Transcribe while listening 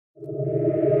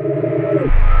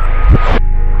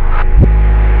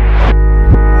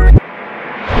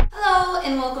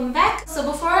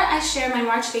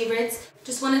March favorites.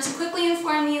 Just wanted to quickly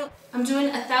inform you, I'm doing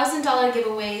a $1,000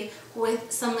 giveaway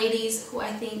with some ladies who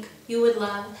I think you would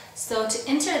love. So to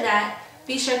enter that,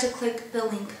 be sure to click the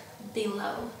link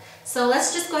below. So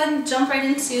let's just go ahead and jump right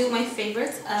into my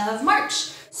favorites of March.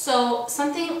 So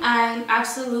something I'm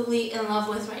absolutely in love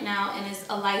with right now and is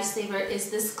a lifesaver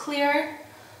is this clear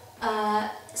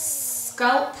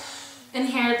scalp and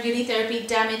hair beauty therapy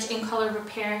damage and color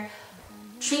repair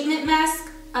treatment mask.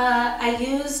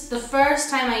 The first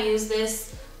time I used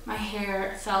this, my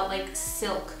hair felt like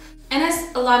silk. And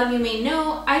as a lot of you may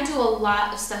know, I do a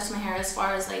lot of stuff to my hair as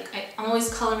far as like, I'm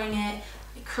always coloring it,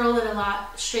 I curl it a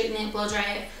lot, straighten it, blow dry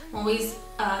it. I'm always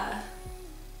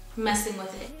messing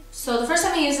with it. So the first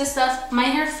time I used this stuff, my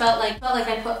hair felt like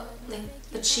I put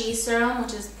like the cheese serum,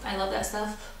 which is, I love that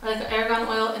stuff, or like argan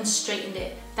oil and straightened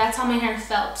it. That's how my hair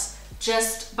felt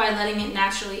just by letting it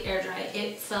naturally air dry.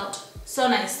 It felt so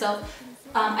nice. So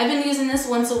I've been using this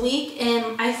once a week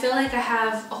and I feel like I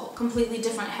have a completely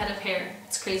different head of hair.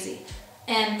 It's crazy.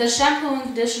 And the shampoo and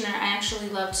conditioner I actually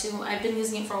love too. I've been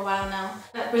using it for a while now.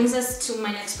 That brings us to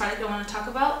my next product I want to talk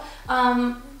about.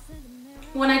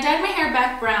 When I dyed my hair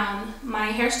back brown,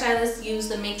 my hairstylist used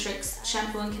the Matrix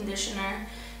shampoo and conditioner.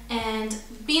 And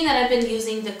being that I've been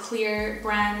using the Clear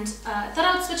brand, I thought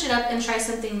I would switch it up and try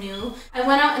something new. I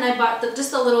went out and I bought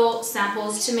just the little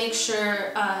samples to make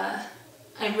sure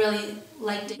I really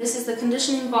liked it. This is the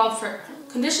conditioning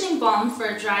balm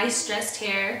for dry, stressed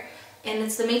hair, and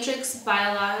it's the Matrix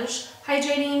Biolage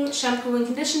Hydrating Shampoo and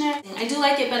Conditioner. I do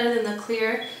like it better than the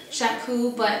Clear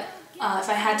shampoo, but if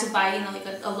I had to buy, like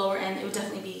a lower end, it would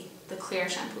definitely be the Clear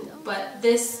shampoo. But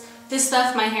this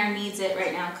stuff, my hair needs it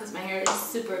right now because my hair is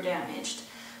super damaged.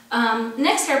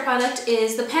 Next hair product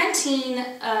is the Pantene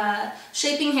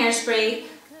Shaping Hairspray.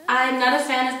 I'm not a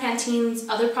fan of Pantene's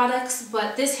other products,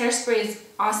 but this hairspray is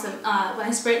awesome. When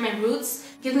I spray it my roots,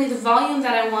 it gives me the volume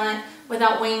that I want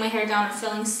without weighing my hair down or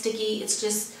feeling sticky.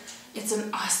 It's an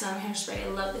awesome hairspray. I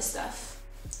love this stuff.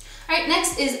 Alright,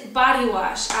 next is body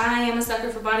wash. I am a sucker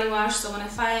for body wash, so when I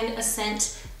find a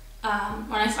scent,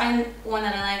 when I find one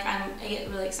that I like, I get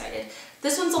really excited.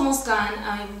 This one's almost gone.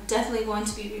 I'm definitely going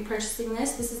to be repurchasing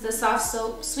this. This is the Soft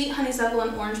Soap Sweet Honeysuckle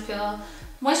and Orange Peel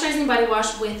Moisturizing Body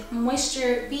Wash with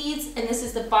Moisture Beads, and this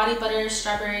is the Body Butter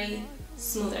Strawberry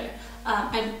Smoother.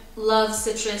 I love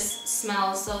citrus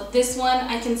smells, so this one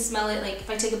I can smell it, like if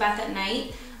I take a bath at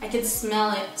night, I can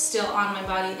smell it still on my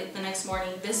body like the next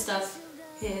morning. This stuff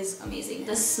is amazing.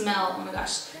 The smell, oh my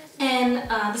gosh. And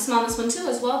the smell on this one too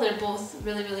as well. They're both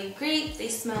really, really great. They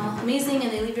smell amazing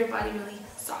and they leave your body really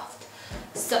soft.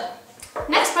 So,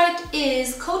 next product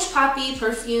is Coach Poppy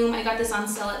perfume. I got this on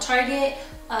sale at Target.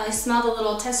 I smelled a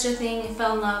little tester thing, I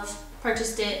fell in love,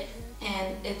 purchased it,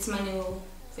 and it's my new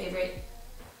favorite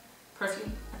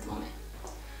perfume at the moment.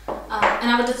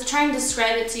 And I would just try and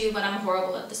describe it to you, but I'm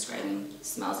horrible at describing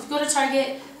smells. If you go to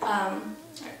Target,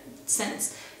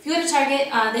 scents. If you go to Target,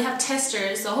 they have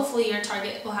testers, so hopefully your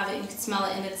Target will have it and you can smell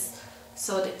it, and it's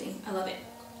so addicting. I love it.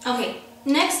 Okay,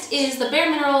 next is the Bare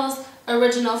Minerals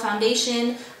Original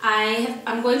Foundation.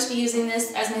 I'm going to be using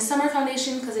this as my summer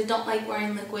foundation because I don't like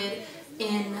wearing liquid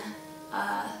in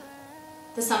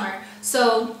the summer.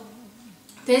 So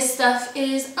this stuff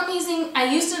is amazing. I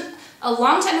used it a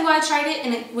long time ago. I tried it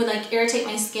and it would like irritate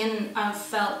my skin and I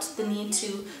felt the need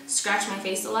to scratch my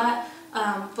face a lot.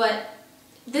 But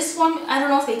this one, I don't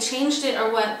know if they changed it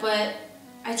or what, but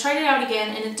I tried it out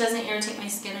again and it doesn't irritate my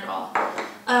skin at all.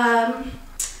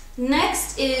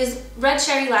 Next is Red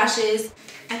Cherry Lashes.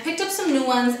 I picked up some new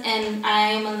ones and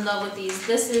I'm in love with these.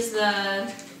 This is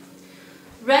the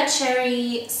Red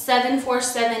Cherry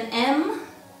 747M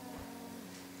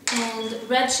and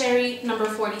Red Cherry number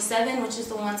 47, which is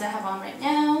the ones I have on right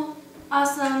now.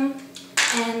 Awesome.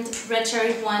 And Red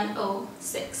Cherry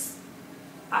 106.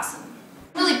 Awesome.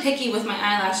 I'm really picky with my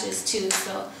eyelashes too,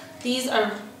 so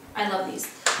I love these.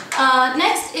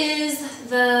 Next is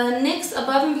the NYX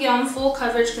Above and Beyond Full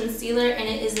Coverage Concealer, and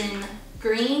it is in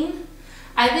green.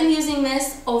 I've been using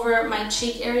this over my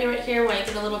cheek area right here where I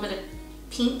get a little bit of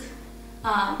pink.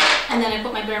 And then I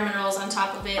put my Bare Minerals on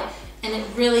top of it, and it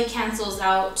really cancels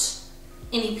out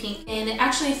any pink. And it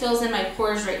actually fills in my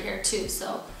pores right here too,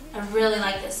 so I really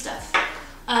like this stuff.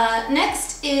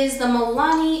 Next is the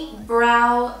Milani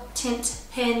Brow Tint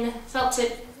Pen Felt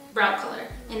Tip Brow Color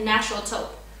in Natural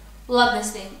Taupe. Love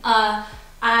this thing.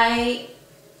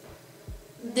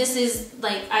 This is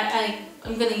like,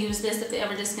 I'm gonna use this if they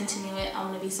ever discontinue it. I'm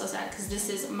gonna be so sad because this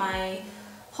is my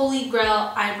holy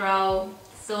grail eyebrow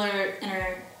filler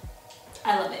inner.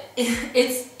 I love it.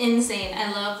 It's insane.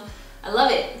 I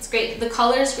love it. It's great. The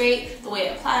color is great. The way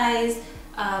it applies.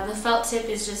 The felt tip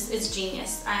is just, it's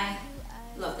genius. I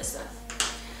love this stuff.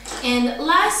 And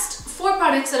last 4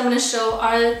 products that I'm going to show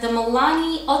are the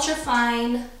Milani Ultra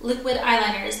Fine Liquid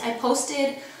Eyeliners. I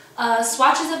posted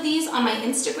swatches of these on my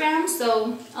Instagram,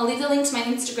 so I'll leave the link to my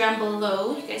Instagram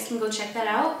below. You guys can go check that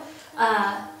out.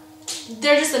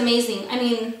 They're just amazing. I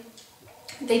mean,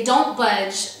 they don't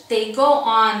budge. They go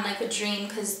on like a dream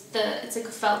because it's like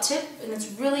a felt tip, and it's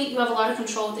really, you have a lot of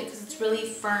control with it because it's really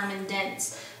firm and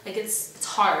dense. Like it's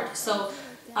hard. So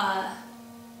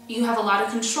you have a lot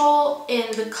of control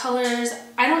in the colors.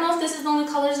 I don't know if this is the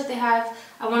only colors that they have.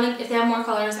 If they have more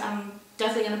colors, I'm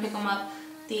definitely gonna pick them up.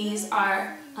 These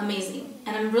are amazing,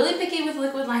 and I'm really picky with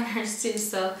liquid liners too.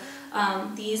 So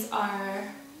these are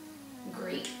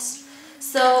great.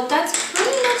 So that's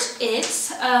pretty much it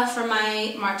for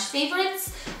my March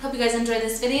favorites. Hope you guys enjoyed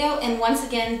this video, and once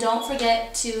again, don't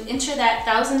forget to enter that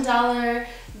 $1,000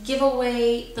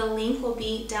 giveaway. The link will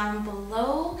be down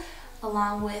below,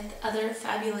 along with other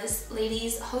fabulous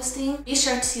ladies hosting. Be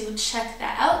sure to check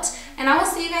that out, and I will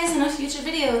see you guys in a future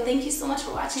video. Thank you so much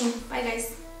for watching. Bye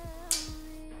guys.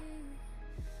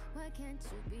 Why can't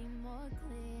you be more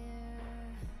clear?